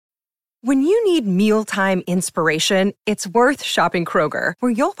When you need mealtime inspiration, it's worth shopping Kroger,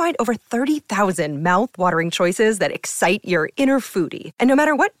 where you'll find over 30,000 mouth-watering choices that excite your inner foodie. And no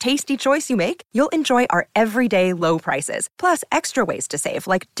matter what tasty choice you make, you'll enjoy our everyday low prices, plus extra ways to save,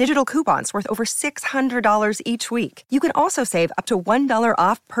 like digital coupons worth over $600 each week. You can also save up to $1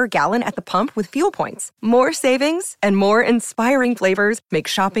 off per gallon at the pump with fuel points. More savings and more inspiring flavors make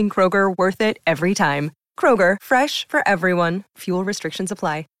shopping Kroger worth it every time. Kroger, fresh for everyone. Fuel restrictions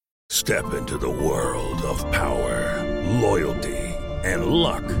apply. Step into the world of power, loyalty, and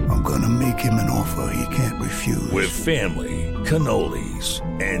luck. I'm gonna make him an offer he can't refuse. With family, cannolis,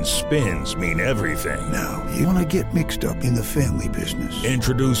 and spins mean everything. Now, you wanna get mixed up in the family business.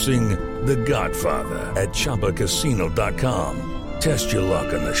 Introducing The Godfather at ChumbaCasino.com. Test your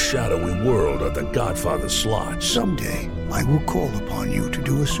luck in the shadowy world of The Godfather slot. Someday, I will call upon you to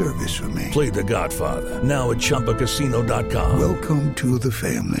do a service for me. Play The Godfather now at ChumbaCasino.com. Welcome to the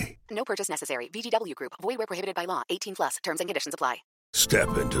family. No purchase necessary. VGW Group. Void where prohibited by law. 18 plus. Terms and conditions apply.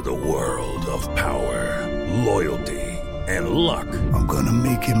 Step into the world of power, loyalty, and luck. I'm gonna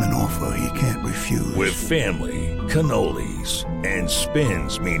make him an offer he can't refuse. With family, cannolis, and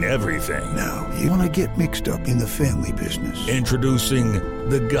spins mean everything. Now, you wanna get mixed up in the family business. Introducing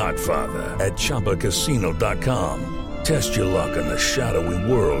The Godfather at ChumbaCasino.com. Test your luck in the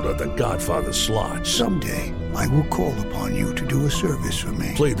shadowy world of The Godfather slot. Someday, I will call upon you to do a service for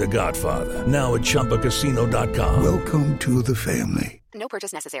me. Play The Godfather now at ChumbaCasino.com. Welcome to the family. No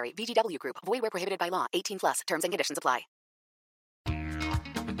purchase necessary. VGW Group. Void where prohibited by law. 18 plus. Terms and conditions apply.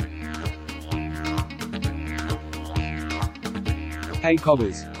 Hey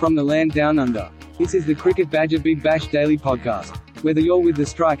Cobbers, from the land down under. This is the Cricket Badger Big Bash Daily Podcast. Whether you're with the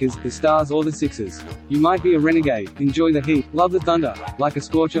Strikers, the Stars or the Sixers, you might be a renegade, enjoy the heat, love the thunder, like a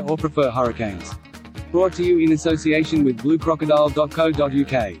Scorcher or prefer hurricanes. Brought to you in association with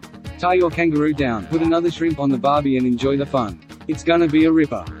bluecrocodile.co.uk. Tie your kangaroo down, put another shrimp on the barbie and enjoy the fun. It's gonna be a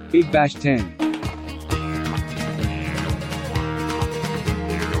ripper. Big Bash 10.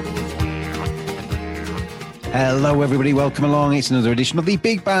 Hello everybody, welcome along. It's another edition of the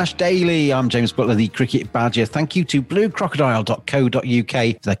Big Bash Daily. I'm James Butler, the Cricket Badger. Thank you to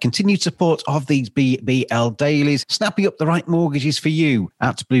bluecrocodile.co.uk for their continued support of these BBL dailies, snapping up the right mortgages for you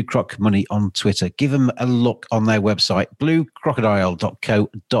at Blue Croc Money on Twitter. Give them a look on their website,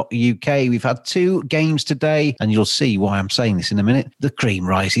 bluecrocodile.co.uk. We've had 2 games today, and you'll see why I'm saying this in a minute. The cream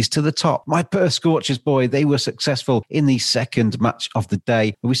rises to the top. My Perth Scorchers, boy, they were successful in the second match of the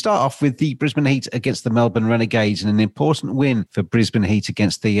day. We start off with the Brisbane Heat against the Melbourne Renegades, and an important win for Brisbane Heat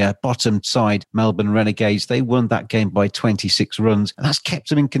against the bottom side Melbourne Renegades. They won that game by 26 runs, and that's kept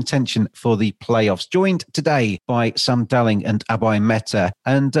them in contention for the playoffs. Joined today by Sam Dalling and Abai Mehta.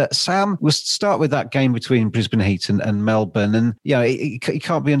 And Sam, we'll start with that game between Brisbane Heat and Melbourne. And, you know, it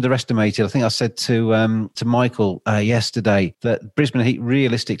can't be underestimated. I think I said to Michael yesterday that Brisbane Heat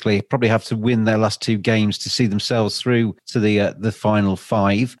realistically probably have to win their last 2 games to see themselves through to the final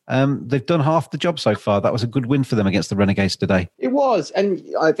 5. They've done half the job so far. That was a good win for them against the Renegades today. It was, and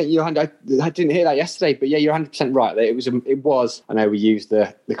I think I didn't hear that yesterday, but yeah, you're 100% right. It was. I know we used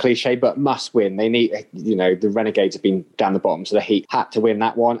the cliche, but must win. They need, the Renegades have been down the bottom, so the Heat had to win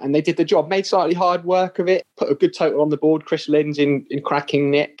that one, and they did the job. Made slightly hard work of it. Put a good total on the board. Chris Lynn's in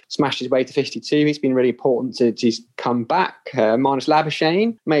cracking nick. Smashed his way to 52. He's been really important to his comeback. Marnus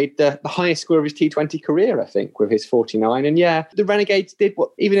Labuschagne made the highest score of his T20 career, I think, with his 49. And yeah, the Renegades did what,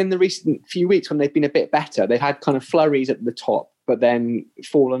 even in the recent few weeks when they've been a bit better, they've had kind of flurries at the top, but then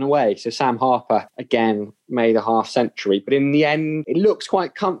fallen away. So Sam Harper, again, made a half century. But in the end, it looks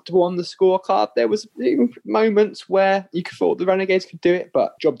quite comfortable on the scorecard. There was moments where you thought the Renegades could do it,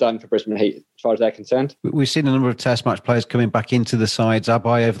 but job done for Brisbane Heat as far as they're concerned. We've seen a number of Test match players coming back into the sides,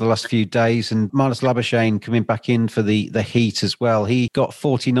 Abai over the last few days, and Marnus Labuschagne coming back in for the Heat as well. He got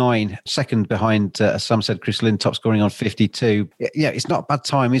 49, second behind, as Sam said, Chris Lynn, top scoring on 52. Yeah, it's not a bad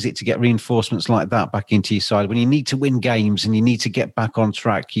time, is it, to get reinforcements like that back into your side when you need to win games and you need to get back on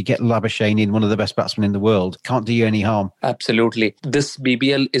track. You get Labuschagne in, one of the best batsmen in the world. Can't do you any harm. Absolutely. This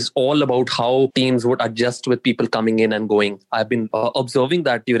BBL is all about how teams would adjust with people coming in and going. I've been observing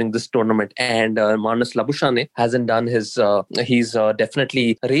that during this tournament, and Marnus Labuschagne hasn't done his, he's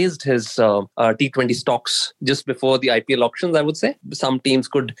definitely raised his T20 stocks just before the IPL auctions, I would say. Some teams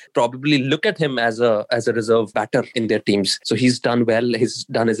could probably look at him as a reserve batter in their teams. So he's done well. He's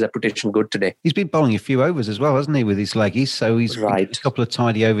done his reputation good today. He's been bowling a few overs as well, hasn't he, with his leggies? So he's right. A couple of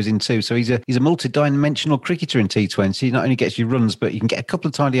tidy overs in too. So he's a multi-dimensional functional cricketer in T20. He not only gets you runs, but you can get a couple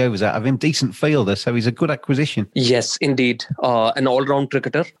of tidy overs out of him. Decent fielder, so he's a good acquisition. Yes, indeed. An all-round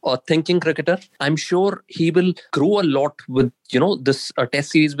cricketer, a thinking cricketer. I'm sure he will grow a lot with, this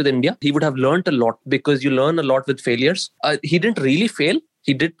test series with India. He would have learned a lot, because you learn a lot with failures. He didn't really fail.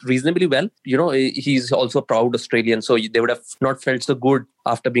 He did reasonably well. He's also a proud Australian, so they would have not felt so good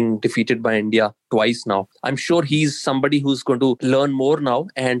after being defeated by India twice now. I'm sure he's somebody who's going to learn more now,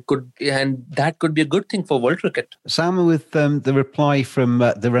 and that could be a good thing for world cricket. Sam, with the reply from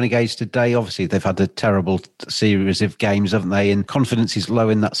the Renegades today, obviously they've had a terrible series of games, haven't they? And confidence is low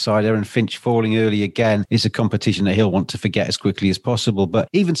in that side. Aaron Finch falling early again is a competition that he'll want to forget as quickly as possible. But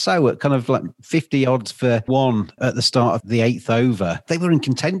even so, at kind of like 50 odds for one at the start of the 8th over, they were in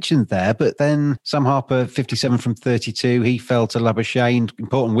contention there. But then Sam Harper, 57 from 32, he fell to Labuschagne.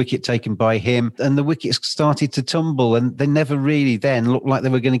 Important wicket taken by him, and the wickets started to tumble, and they never really then looked like they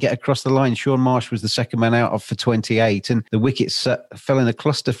were going to get across the line. Sean Marsh was the second man out for 28, and the wickets fell in a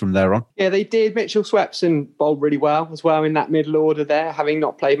cluster from there on. Yeah, they did. Mitchell Swepson bowled really well as well in that middle order there, having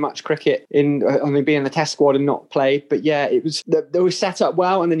not played much cricket being in the test squad and not played. But yeah, it was they were set up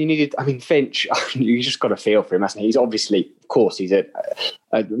well, and then you needed. Finch. You just got a feel for him, hasn't he? He's obviously, of course, he's a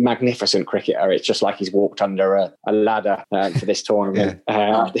magnificent cricketer. It's just like he's walked under a ladder for this tournament.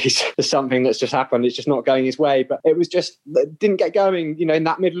 Yeah. There's something that's just happened. It's just not going his way. But it was just didn't get going. In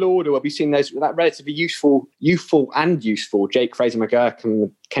that middle order where we've seen that relatively youthful Jake Fraser-McGurk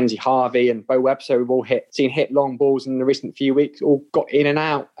and Kenzie Harvey and Bo Webster, we've all seen hit long balls in the recent few weeks, all got in and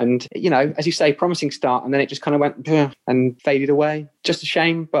out. And, as you say, promising start. And then it just kind of went and faded away. Just a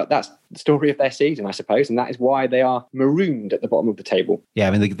shame, but that's the story of their season, I suppose. And that is why they are marooned at the bottom of the table.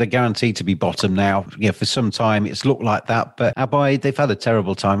 Yeah, they're guaranteed to be bottom now. Yeah, for some time it's looked like that. But Abai, they've had a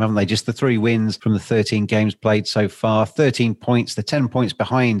terrible time, haven't they? Just the 3 wins from the 13 games played so far. 13 points. They're 10 points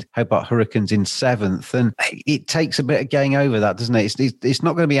behind Hobart Hurricanes in 7th. And it takes a bit of getting over that, doesn't it? It's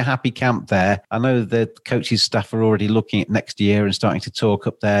not going to be a happy camp there. I know the coaches' staff are already looking at next year and starting to talk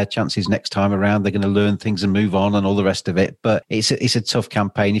up their chances next time around. They're going to learn things and move on and all the rest of it. But it's a tough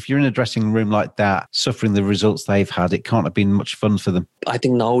campaign. If you're in a dressing room like that, suffering the results they've had, it can't have been much fun for them. I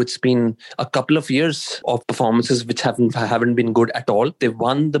think now it's been a couple of years of performances which haven't been good at all. They've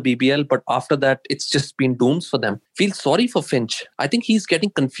won the BBL, but after that, it's just been dooms for them. Feel sorry for Finch. I think he's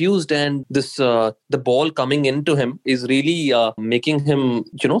getting confused, and this the ball coming into him is really making him,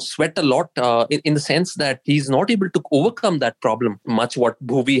 sweat a lot in the sense that he's not able to overcome that problem much what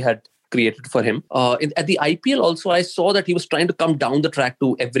Bhuvi had created for him. At the IPL also, I saw that he was trying to come down the track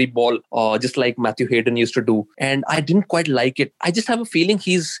to every ball, just like Matthew Hayden used to do. And I didn't quite like it. I just have a feeling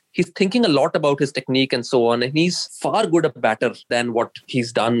he's thinking a lot about his technique and so on. And he's far good a batter than what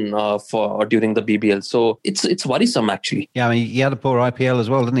he's done during the BBL. So it's worrisome, actually. Yeah, he had a poor IPL as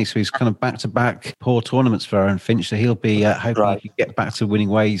well, didn't he? So he's kind of back-to-back poor tournaments for Aaron Finch. So he'll be hoping he can get back to winning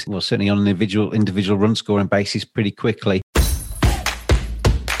ways. Well, certainly on an individual run scoring basis pretty quickly.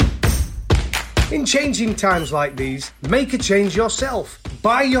 In changing times like these, make a change yourself.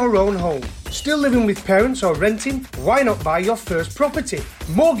 Buy your own home. Still living with parents or renting? Why not buy your first property?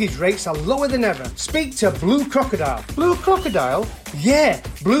 Mortgage rates are lower than ever. Speak to Blue Crocodile. Blue Crocodile? Yeah,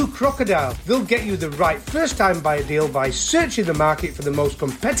 Blue Crocodile. They'll get you the right first-time buyer deal by searching the market for the most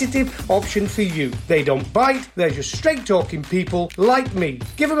competitive option for you. They don't bite, they're just straight-talking people like me.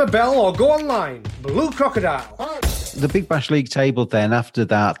 Give them a bell or go online. Blue Crocodile. The Big Bash League table then after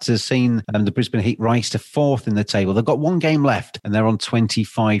that has seen the Brisbane Heat rise to 4th in the table. They've got 1 game left and they're on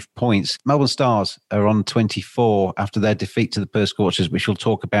 25 points. Melbourne Stars are on 24 after their defeat to the Perth Scorchers, which we'll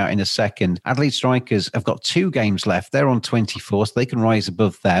talk about in a second. Adelaide Strikers have got 2 games left. They're on 24, so they can rise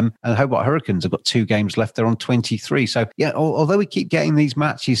above them. And Hobart Hurricanes have got 2 games left. They're on 23. So, yeah, although we keep getting these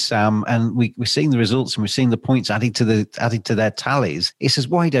matches, Sam, and we're seeing the results and we're seeing the points added to their tallies, it's as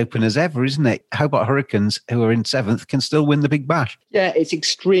wide open as ever, isn't it? Hobart Hurricanes, who are in 7th, can still win the Big Bash. Yeah, it's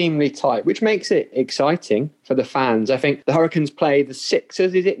extremely tight, which makes it exciting for the fans. I think the Hurricanes play the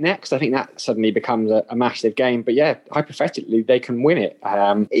Sixers, is it next? I think that suddenly becomes a massive game. But yeah, hypothetically, they can win it.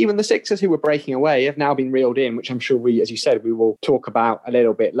 Even the Sixers, who were breaking away, have now been reeled in, which I'm sure as you said, we will talk about a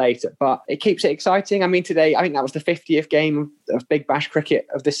little bit later. But it keeps it exciting. I mean, today, I think that was the 50th game of Big Bash cricket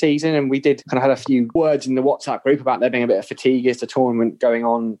of the season. And we did kind of had a few words in the WhatsApp group about there being a bit of fatigue as the tournament going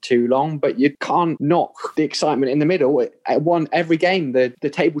on too long. But you can't knock the excitement in the middle. At every game, the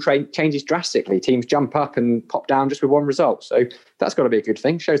table changes drastically. Teams jump up and pop down just with one result. So that's got to be a good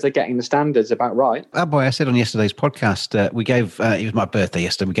thing. Shows they're getting the standards about right. Boy, I said on yesterday's podcast, we gave, it was my birthday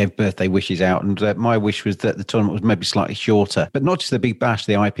yesterday, we gave birthday wishes out, and my wish was that the tournament was maybe slightly shorter, but not just the Big Bash,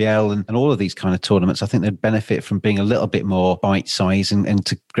 the IPL and all of these kind of tournaments. I think they'd benefit from being a little bit more bite-sized and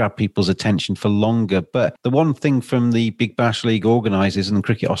to grab people's attention for longer. But the one thing from the Big Bash League organisers and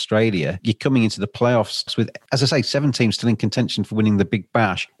Cricket Australia, you're coming into the playoffs with, as I say, 7 teams still in contention for winning the Big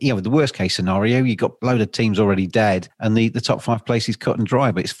Bash. With the worst case scenario, you've got a load of teams already dead and the top 5 places cut and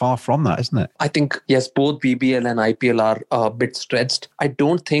dry, but it's far from that, isn't it? I think, yes, both BBL and IPL are a bit stretched. I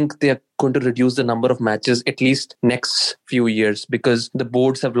don't think they're going to reduce the number of matches at least next few years, because the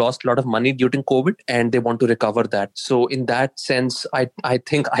boards have lost a lot of money due to COVID and they want to recover that. So in that sense, I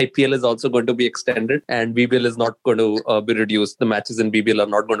think IPL is also going to be extended and BBL is not going to be reduced. The matches in BBL are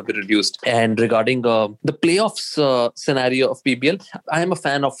not going to be reduced. And regarding the playoffs scenario of BBL, I am a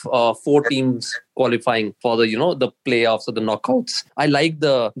fan of 4 teams qualifying for the the playoffs or the knockouts. I like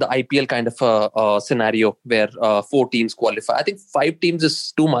the IPL kind of scenario where 4 teams qualify. I think 5 teams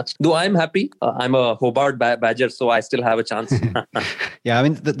is too much. Though I'm happy. I'm a Hobart Badger, so I still have a chance. Yeah, I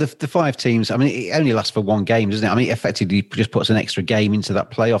mean, the 5 teams, I mean, it only lasts for 1 game, doesn't it? I mean, it effectively just puts an extra game into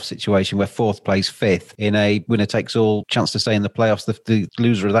that playoff situation where 4th plays 5th in a winner-takes-all chance to stay in the playoffs. The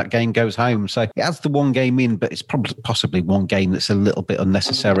loser of that game goes home. So it adds the 1 game in, but it's probably possibly 1 game that's a little bit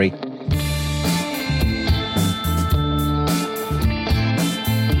unnecessary.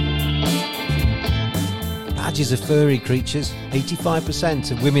 Badgers are furry creatures.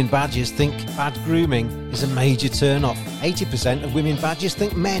 85% of women badgers think bad grooming is a major turn-off. 80% of women badgers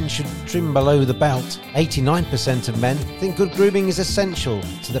think men should trim below the belt. 89% of men think good grooming is essential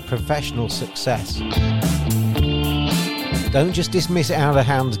to their professional success. Don't just dismiss it out of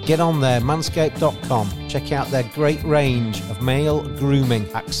hand. Get on there, manscaped.com. Check out their great range of male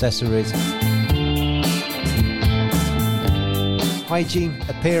grooming accessories. Hygiene,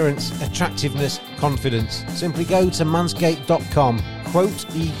 appearance, attractiveness, confidence. Simply go to manscaped.com, quote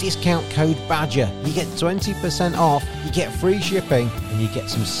the discount code BADGER. You get 20% off, you get free shipping, and you get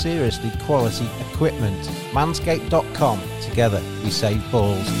some seriously quality equipment. Manscaped.com. Together we save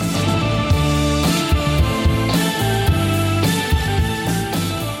balls.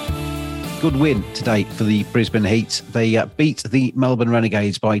 Good win today for the Brisbane Heat. They beat the Melbourne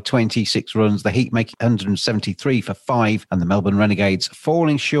Renegades by 26 runs. The Heat make 173 for 5, and the Melbourne Renegades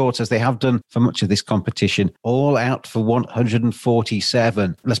falling short, as they have done for much of this competition, all out for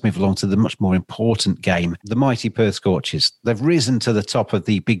 147. Let's move along to the much more important game. The mighty Perth Scorchers. They've risen to the top of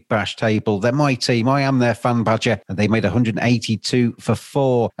the Big Bash table. They're my team. I am their fan badger, and they made 182 for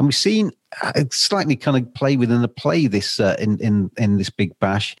 4. And we've seen slightly kind of play within the play this in this Big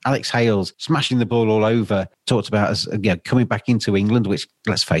Bash. Alex Hales smashing the ball all over. Talked about as coming back into England, which,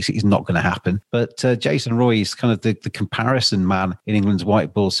 let's face it, is not going to happen. But Jason Roy is kind of the comparison man in England's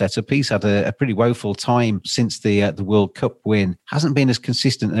white ball setup. He's had a pretty woeful time since the World Cup win. Hasn't been as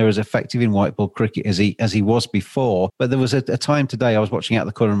consistent or as effective in white ball cricket as he was before. But there was a time today I was watching out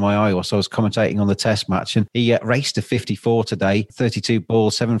the corner of my eye, whilst I was commentating on the Test match, and he raced to 54 today, 32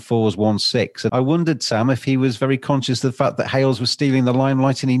 balls, 7 fours, 1 6. And I wondered, Sam, if he was very conscious of the fact that Hales was stealing the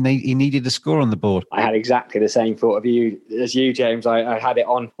limelight and he needed a score on the board. I had exactly the same thought of you as you, James. I had it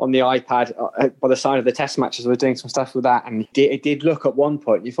on the iPad by the side of the Test matches. I was doing some stuff with that, and it did look at one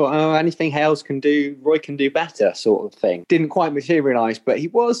point. You thought, anything Hales can do, Roy can do better, sort of thing. Didn't quite materialise, but he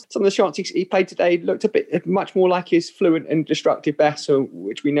was. Some of the shots he played today looked a bit much more like his fluent and destructive best,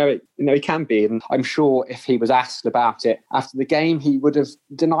 which we know he can be. And I'm sure if he was asked about it after the game, he would have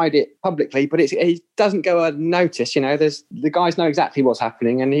denied it publicly. But it doesn't go unnoticed. The guys know exactly what's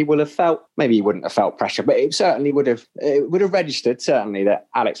happening, and he will have felt. Maybe he wouldn't have felt pressure, but it certainly would have registered, certainly, that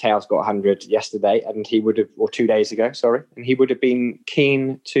Alex Hales got 100 yesterday, and he would have, or 2 days ago, and he would have been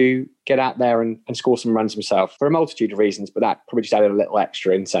keen to get out there and score some runs himself for a multitude of reasons, but that probably just added a little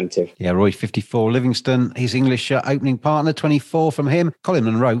extra incentive. Yeah, Roy 54, Livingston, his English opening partner, 24 from him. Colin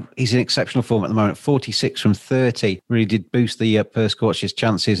Munro, he's in exceptional form at the moment, 46 from 30. Really did boost the Perth Scorchers'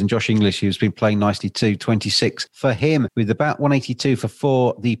 chances, and Josh English, who's been playing nicely too, 26 for him. With about 182 for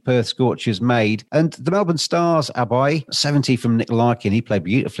 4, the Perth Scorchers made. And the Melbourne Stars, Abai, 70 from Nick Larkin. He played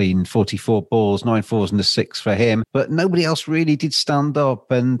beautifully in 44 balls, 9 fours and a 6 for him. But nobody else really did stand up,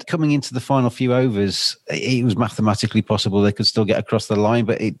 and coming into the final few overs, it was mathematically possible they could still get across the line,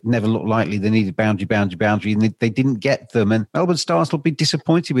 but it never looked likely. They needed boundary, and they didn't get them. And Melbourne Stars will be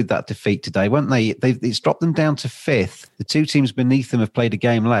disappointed with that defeat today, won't they? It's dropped them down to 5th. The 2 teams beneath them have played a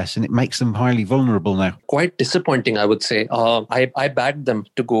game less, and it makes them highly vulnerable now. Quite disappointing, I would say. I backed them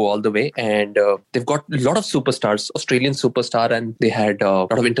to go all the way, and they've got a lot of superstars, Australian superstar, and they had a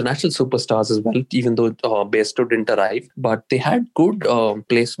lot of international superstars as well, even though Bairstow didn't arrive. But they had good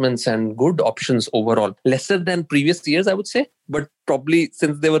placements and good options overall. Lesser than previous years, I would say. But probably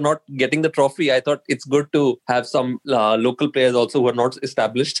since they were not getting the trophy, I thought it's good to have some local players also who are not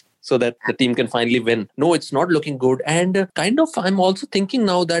established. so that the team can finally win. No, it's not looking good. And I'm also thinking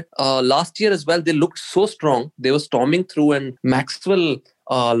now that last year as well, they looked so strong. They were storming through, and Maxwell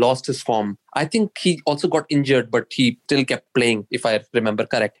lost his form. I think he also got injured, but he still kept playing, if I remember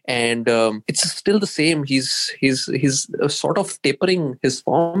correct. And it's still the same. He's sort of tapering. His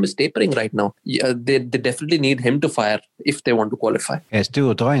form is tapering right now. Yeah, they definitely need him to fire if they want to qualify. Yeah, it's do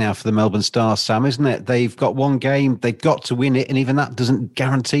or die now for the Melbourne Stars, Sam, isn't it? They've got one game. They've got to win it. And even that doesn't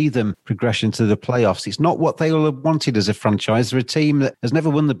guarantee them progression to the playoffs. It's not what they all have wanted as a franchise. They're a team that has never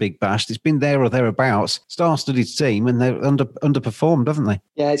won the Big Bash. It's been there or thereabouts. Star-studded team, and they're underperformed, haven't they?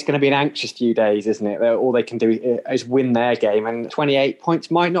 Yeah, it's going to be an anxious few days, isn't it? All they can do is win their game, and 28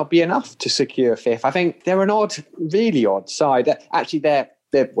 points might not be enough to secure fifth. I think they're an really odd side. Actually, their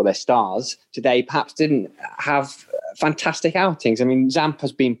stars today perhaps didn't have fantastic outings. I mean,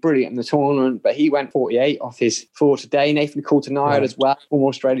 Zampa's been brilliant in the tournament, but he went 48 off his 4 today. Nathan Coulter-Nile as well, former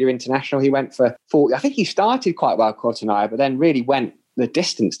Australia international, he went for 40. I think he started quite well, Coulter-Nile, but then really went the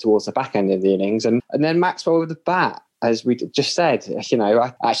distance towards the back end of the innings. And then Maxwell with the bat, as we just said,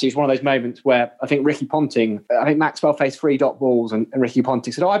 actually it's one of those moments where I think Maxwell faced 3 dot balls and Ricky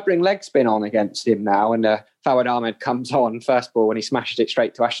Ponting said, I'd bring leg spin on against him now. And Fawad Ahmed comes on first ball and he smashes it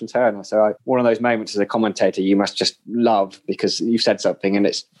straight to Ashton Turner. So one of those moments as a commentator you must just love, because you've said something and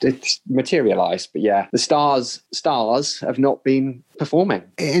it's materialised. But yeah, the stars have not been performing.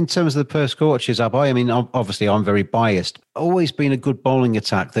 In terms of the Perth Scorchers, Abai, I mean, obviously I'm very biased. Always been a good bowling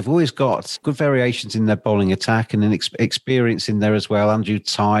attack. They've always got good variations in their bowling attack and an experience in there as well. Andrew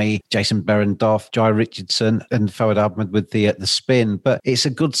Ty, Jason Behrendorff, Jai Richardson and Fawad Ahmed with the spin. But it's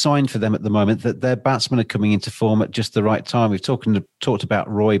a good sign for them at the moment that their batsmen are coming into form at just the right time. We've talked about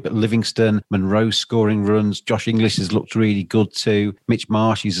Roy, but Livingston, Monroe scoring runs. Josh Inglis has looked really good too. Mitch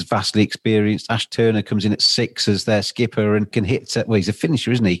Marsh, he's vastly experienced. Ash Turner comes in at 6 as their skipper and can hit, he's a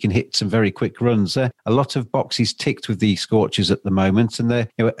finisher, isn't he? He can hit some very quick runs. A lot of boxes ticked with the Scorchers at the moment, and they're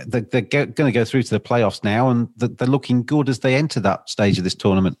going to go through to the playoffs now, and they're looking good as they enter that stage of this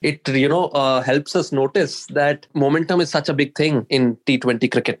tournament. It helps us notice that momentum is such a big thing in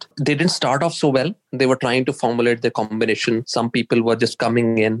T20 cricket. They didn't start off so well. They were trying to formulate their combination. Some people were just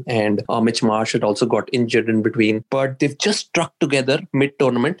coming in, and Mitch Marsh had also got injured in between. But they've just struck together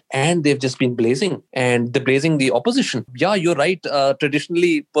mid-tournament, and they've just been blazing. And they're blazing the opposition. Yeah, you're right.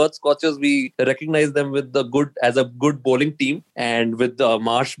 Traditionally, Perth Scorchers, we recognize them with as a good bowling team, and with the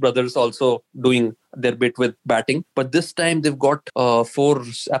Marsh brothers also doing their bit with batting. But this time they've got 4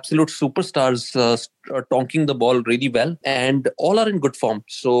 absolute superstars tonking the ball really well, and all are in good form.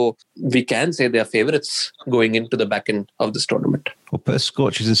 So we can say they are favourites going into the back end of this tournament. Well, Perth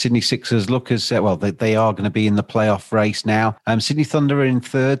Scorchers and Sydney Sixers look as they are going to be in the playoff race now. Sydney Thunder are in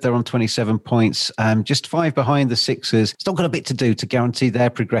third. They're on 27 points, just 5 behind the Sixers. Still got a bit to do to guarantee their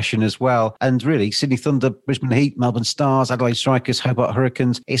progression as well. And really, Sydney Thunder, Brisbane Heat, Melbourne Stars, Adelaide Strikers, Hobart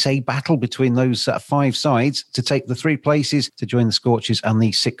Hurricanes. It's a battle between those 5 sides to take the 3 places to join the Scorchers and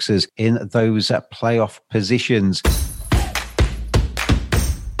the Sixers in those playoff positions.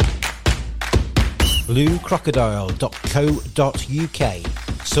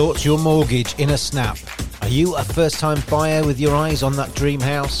 bluecrocodile.co.uk. Sort your mortgage in a snap. Are you a first-time buyer with your eyes on that dream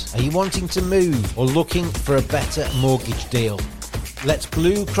house? Are you wanting to move or looking for a better mortgage deal? Let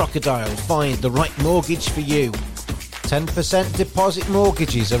Blue Crocodile find the right mortgage for you. 10% deposit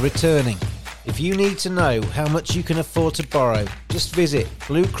mortgages are returning. If you need to know how much you can afford to borrow, just visit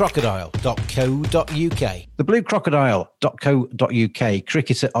bluecrocodile.co.uk. The bluecrocodile.co.uk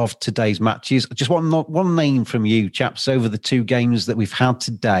cricketer of today's matches. Just one name from you, chaps, over the 2 games that we've had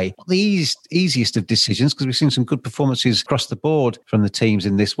today. Not the easiest of decisions, because we've seen some good performances across the board from the teams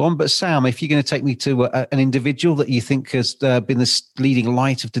in this one. But Sam, if you're going to take me to an individual that you think has been the leading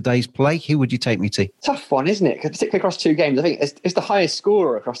light of today's play, who would you take me to? Tough one, isn't it? Particularly across 2 games. I think it's the highest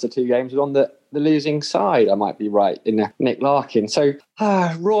scorer across the 2 games was on the losing side, I might be right, in Nick Larkin. So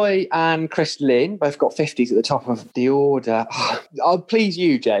Roy and Chris Lynn both got 50s at the top of the order. I'll please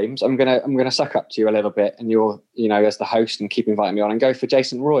you, James. I'm gonna suck up to you a little bit, and you're as the host and keep inviting me on, and go for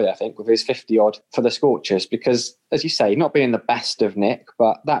Jason Roy, I think, with his 50 odd for the Scorchers, because as you say, not being the best of Nick,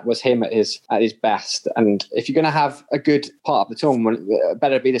 but that was him at his best. And if you're going to have a good part of the tournament, it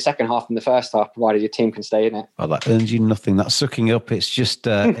better be the second half than the first half, provided your team can stay in it. Well, that earns you nothing. That's sucking up. It's just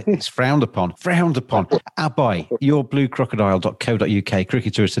it's frowned upon. Abai, your bluecrocodile.co.uk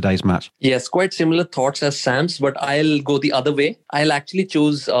cricketer of today's match. Yes, quite similar thoughts as Sam's, but I'll go the other way. I'll actually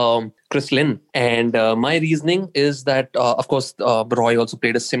choose Chris Lynn. And my reasoning is that, of course, Roy also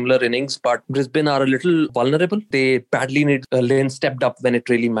played a similar innings, but Brisbane are a little vulnerable. They badly need Lynn stepped up when it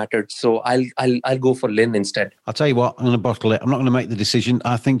really mattered. So I'll go for Lynn instead. I'll tell you what, I'm going to bottle it. I'm not going to make the decision.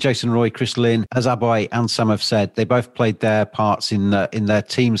 I think Jason Roy, Chris Lynn, as Abai and Sam have said, they both played their parts in their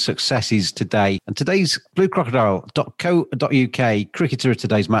team's successes today. And today's bluecrocodile.co.uk cricketer of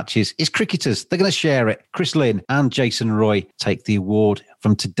today's matches is cricketers. They're going to share it. Chris Lynn and Jason Roy take the award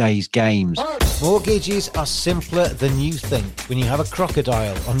from today's games. Mortgages are simpler than you think when you have a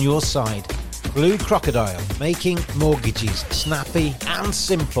crocodile on your side. Blue Crocodile, making mortgages snappy and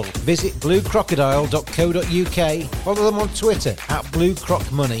simple. Visit bluecrocodile.co.uk, follow them on Twitter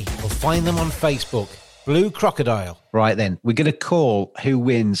 @BlueCrocMoney, or find them on Facebook. Blue Crocodile. Right then, we're going to call who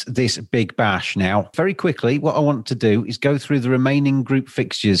wins this Big Bash now. Very quickly, what I want to do is go through the remaining group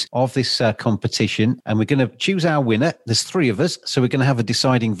fixtures of this competition, and we're going to choose our winner. There's 3 of us, so we're going to have a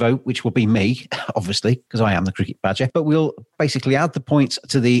deciding vote, which will be me, obviously, because I am the cricket badger. But we'll basically add the points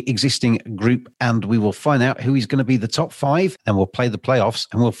to the existing group, and we will find out who is going to be the top 5, and we'll play the playoffs,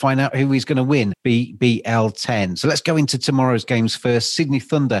 and we'll find out who is going to win BBL 10. So let's go into tomorrow's games first. Sydney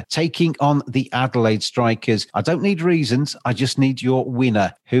Thunder taking on the Adelaide Strikers. I don't need reasons. I just need your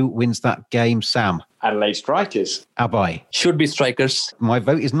winner. Who wins that game, Sam? Adelaide Strikers. Abai. Should be Strikers. My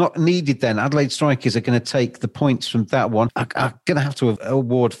vote is not needed then. Adelaide Strikers are going to take the points from that one. I'm going to have to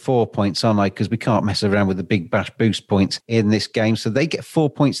award 4 points, aren't I? Because we can't mess around with the Big Bash boost points in this game. So they get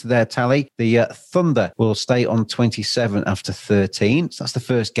 4 points to their tally. The Thunder will stay on 27 after 13. So that's the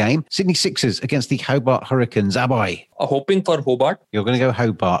first game. Sydney Sixers against the Hobart Hurricanes. Abai. Hoping for Hobart. You're going to go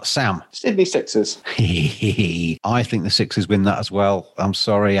Hobart. Sam. Sydney Sixers. I think the Sixers win that as well. I'm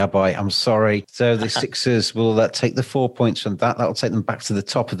sorry, Abai. I'm sorry. So the Sixers will take the 4 points from that. That'll take them back to the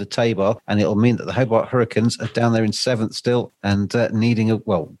top of the table, and it'll mean that the Hobart Hurricanes are down there in 7th still and needing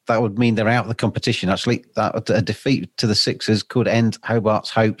that would mean they're out of the competition. Actually, a defeat to the Sixers could end Hobart's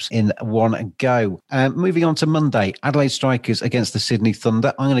hopes in one go. Moving on to Monday, Adelaide Strikers against the Sydney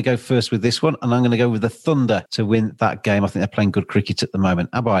Thunder. I'm going to go first with this one, and I'm going to go with the Thunder to win that game. I think they're playing good cricket at the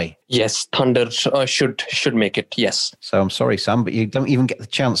moment. Abai? Yes, Thunder should make it, yes. So I'm sorry, Sam, but you don't even get the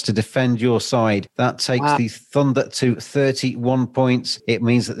chance to defend your side. That takes the Thunder to 31 points. It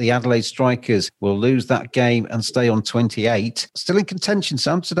means that the Adelaide Strikers will lose that game and stay on 28. Still in contention,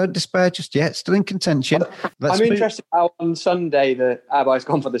 Sam, so don't despair just yet. Still in contention. I'm interested how on Sunday the Abai's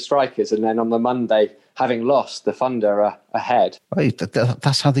gone for the Strikers, and then on the Monday, having lost, the Thunder are ahead. Well,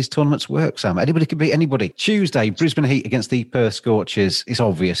 that's how these tournaments work, Sam. Anybody can beat anybody. Tuesday, Brisbane Heat against the Perth Scorchers. It's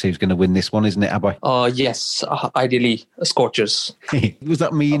obvious who's going to win this one, isn't it, Abai? Yes, ideally, Scorchers. Was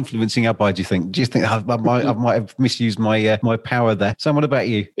that me influencing Abai, do you think? Do you think I might have misused my power there? Sam, what about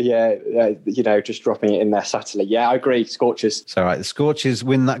you? Yeah, just dropping it in there subtly. Yeah, I agree, Scorchers. So, right, the Scorchers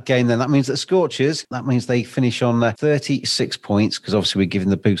win that game then. That means they finish on 36 points, because obviously we're giving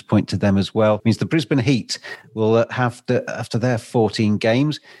the boost point to them as well. It means the Brisbane Heat will have to, after their 14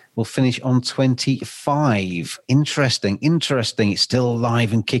 games, will finish on 25. Interesting. It's still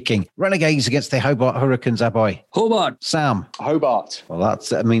alive and kicking. Renegades against the Hobart Hurricanes, Abai. Hobart. Sam. Hobart. Well,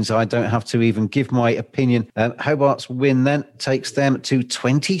 that means I don't have to even give my opinion. Hobart's win then takes them to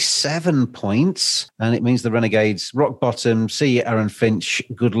 27 points. And it means the Renegades, rock bottom. See you, Aaron Finch.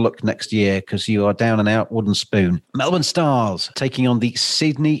 Good luck next year, because you are down and out, wooden spoon. Melbourne Stars taking on the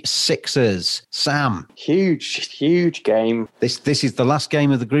Sydney Sixers. Sam. Huge game. This is the last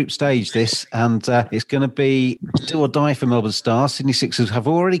game of the group stage, and it's going to be do or die for Melbourne Stars. Sydney Sixers have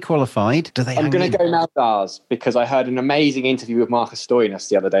already qualified. I'm going to go Mel Stars, because I heard an amazing interview with Marcus Stoinis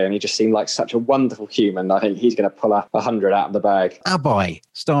the other day, and he just seemed like such a wonderful human. I think he's going to pull 100 out of the bag. Abai,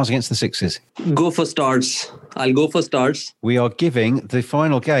 Stars against the Sixers. Go for Stars. I'll go for Stars. We are giving the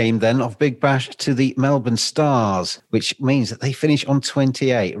final game then of Big Bash to the Melbourne Stars, which means that they finish on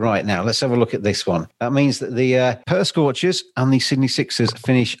 28. Right, now let's have a look at this one. That means that the Perth Scorchers and the Sydney Sixers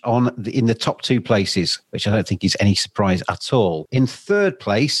finish in the top 2 places, which I don't think is any surprise at all. In 3rd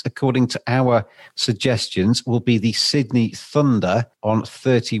place, according to our suggestions, will be the Sydney Thunder on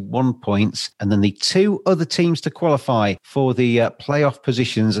 31 points, and then the 2 other teams to qualify for the playoff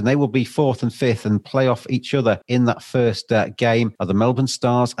positions, and they will be 4th and 5th and play off each other in that first game, are the Melbourne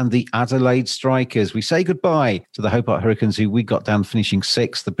Stars and the Adelaide Strikers. We say goodbye to the Hobart Hurricanes, who we got down finishing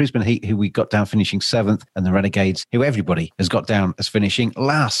 6th, the Brisbane Heat, who we got down finishing 7th, and the Renegades, who everybody has got down as finishing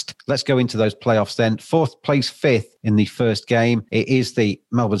last. fast. Let's go into those playoffs then. 4th place, 5th in the first game. It is the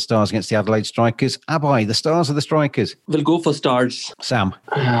Melbourne Stars against the Adelaide Strikers. Abai, the Stars or the Strikers? We'll go for Stars. Sam?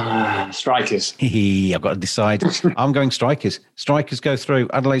 Strikers. I've got to decide. I'm going Strikers. Strikers go through.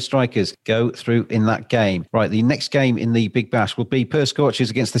 Adelaide Strikers go through in that game. Right, the next game in the Big Bash will be Perth Scorchers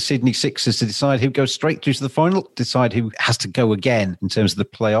against the Sydney Sixers to decide who goes straight through to the final, decide who has to go again in terms of the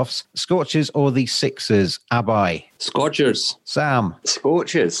playoffs. Scorchers or the Sixers? Abai? Scorchers. Sam?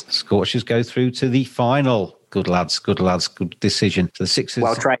 Scorchers. Scorchers go through to the final. Good lads, good decision. So the Sixers,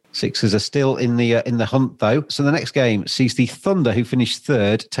 well trained. Sixers are still in the hunt though. So the next game sees the Thunder, who finished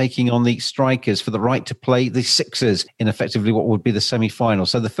 3rd, taking on the Strikers for the right to play the Sixers in effectively what would be the semi-final.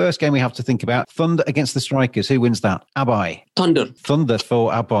 So the first game we have to think about, Thunder against the Strikers. Who wins that? Abai? Thunder. Thunder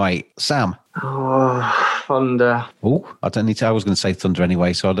for Abai. Sam? Thunder. Oh, I don't need to. I was going to say Thunder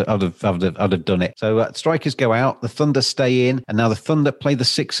anyway, so I'd have done it. So Strikers go out, the Thunder stay in, and now the Thunder play the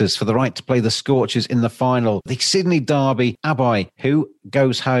Sixers for the right to play the Scorchers in the final. The Sydney Derby. Abai, who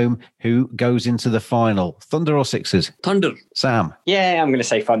goes home? Who goes into the final? Thunder or Sixers? Thunder. Sam? Yeah, I'm going to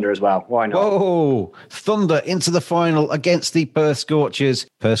say Thunder as well. Why not? Whoa! Thunder into the final against the Perth Scorchers.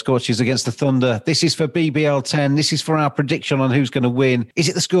 Perth Scorchers against the Thunder. This is for BBL 10. This is for our prediction on who's going to win. Is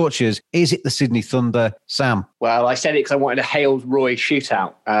it the Scorchers? Is it the Sydney Thunder? Sam? Well, I said it because I wanted a Hales Roy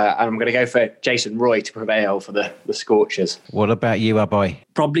shootout. And I'm going to go for Jason Roy to prevail for the Scorchers. What about you, Abai?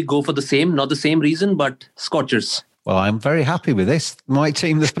 Probably go for the same, not the same reason, but Scorchers. Well, I'm very happy with this. My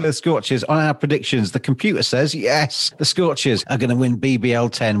team, the Perth Scorchers, on our predictions, the computer says, yes, the Scorchers are going to win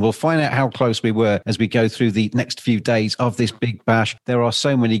BBL 10. We'll find out how close we were as we go through the next few days of this Big Bash. There are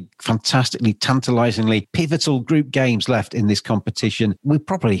so many fantastically, tantalisingly pivotal group games left in this competition. We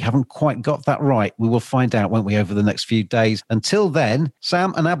probably haven't quite got that right. We will find out, won't we, over the next few days. Until then,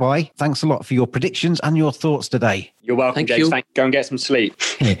 Sam and Abai, thanks a lot for your predictions and your thoughts today. You're welcome, Thank James. you. Go and get some sleep.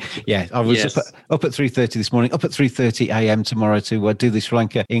 Yeah, I was up at 3:30 this morning, up at 3:30 a.m. tomorrow to do the Sri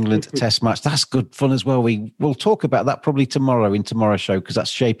Lanka England test match. That's good fun as well. We'll talk about that probably tomorrow in tomorrow's show, because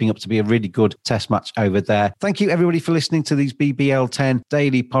that's shaping up to be a really good test match over there. Thank you, everybody, for listening to these BBL 10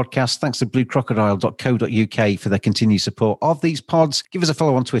 daily podcasts. Thanks to bluecrocodile.co.uk for their continued support of these pods. Give us a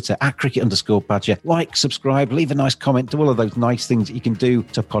follow on Twitter at cricket_badger. Like, subscribe, leave a nice comment, do all of those nice things that you can do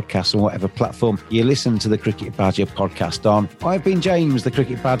to podcasts on whatever platform you listen to the Cricket Badger podcast on. I've been James, the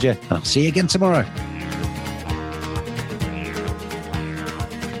Cricket Badger, and I'll see you again tomorrow.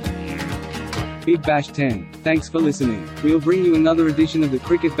 Big Bash 10. Thanks for listening. We'll bring you another edition of the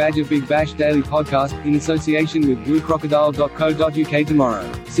Cricket Badger Big Bash Daily Podcast in association with bluecrocodile.co.uk tomorrow.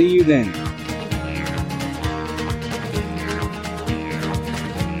 See you then.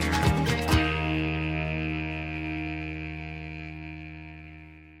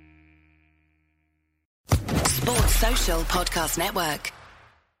 Social Podcast Network.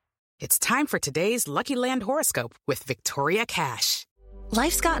 It's time for today's Lucky Land horoscope with Victoria Cash.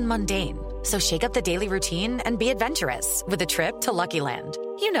 Life's gotten mundane, so shake up the daily routine and be adventurous with a trip to Lucky Land.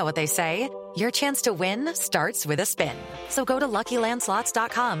 You know what they say, your chance to win starts with a spin. So go to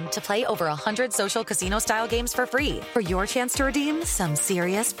LuckyLandSlots.com to play over 100 social casino-style games for free for your chance to redeem some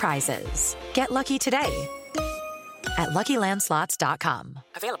serious prizes. Get lucky today at LuckyLandSlots.com.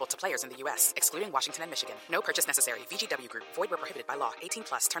 Available to players in the U.S., excluding Washington and Michigan. No purchase necessary. VGW Group. Void where prohibited by law.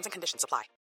 18+. Terms and conditions apply.